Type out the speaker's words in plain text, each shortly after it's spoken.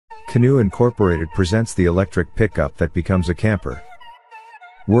Canoo Inc. presents the electric pickup that becomes a camper,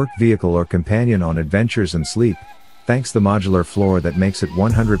 work vehicle or companion on adventures and sleep. Thanks the modular floor that makes it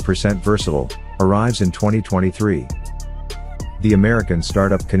 100% versatile, arrives in 2023. The American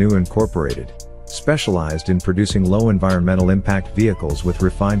startup Canoo Inc., specialized in producing low environmental impact vehicles with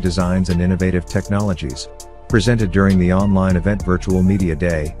refined designs and innovative technologies, presented during the online event Virtual Media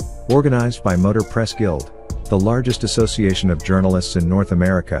Day, organized by Motor Press Guild, the largest association of journalists in North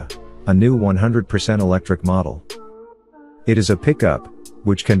America, a new 100% electric model. It is a pickup,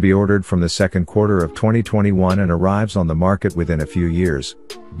 which can be ordered from the second quarter of 2021 and arrives on the market within a few years,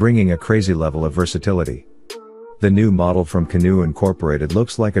 bringing a crazy level of versatility. The new model from Canoo Inc.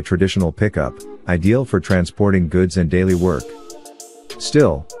 looks like a traditional pickup, ideal for transporting goods and daily work.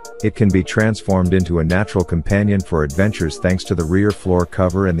 Still, it can be transformed into a natural companion for adventures thanks to the rear floor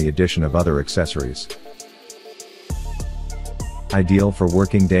cover and the addition of other accessories. Ideal for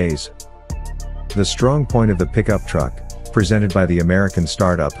working days. The strong point of the pickup truck, presented by the American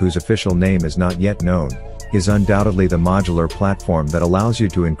startup whose official name is not yet known, is undoubtedly the modular platform that allows you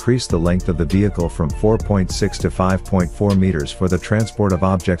to increase the length of the vehicle from 4.6 to 5.4 meters for the transport of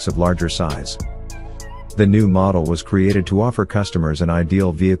objects of larger size. The new model was created to offer customers an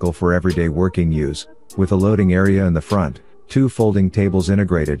ideal vehicle for everyday working use, with a loading area in the front, 2 folding tables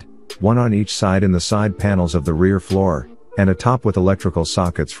integrated, one on each side in the side panels of the rear floor, and a top with electrical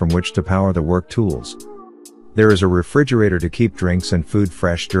sockets from which to power the work tools. There is a refrigerator to keep drinks and food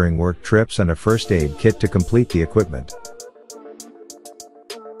fresh during work trips and a first aid kit to complete the equipment.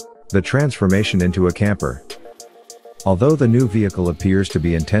 The transformation into a camper. Although the new vehicle appears to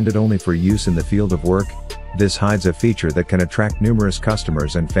be intended only for use in the field of work, this hides a feature that can attract numerous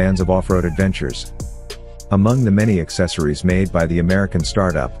customers and fans of off-road adventures. Among the many accessories made by the American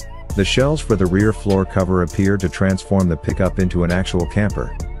startup, the shelves for the rear floor cover appear to transform the pickup into an actual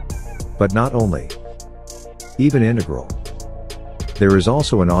camper. But not only. Even integral. There is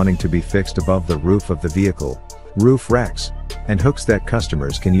also an awning to be fixed above the roof of the vehicle, roof racks, and hooks that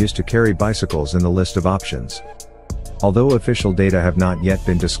customers can use to carry bicycles in the list of options. Although official data have not yet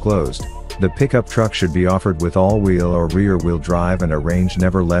been disclosed, the pickup truck should be offered with all-wheel or rear-wheel drive and a range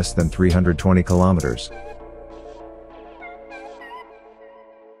never less than 320 kilometers.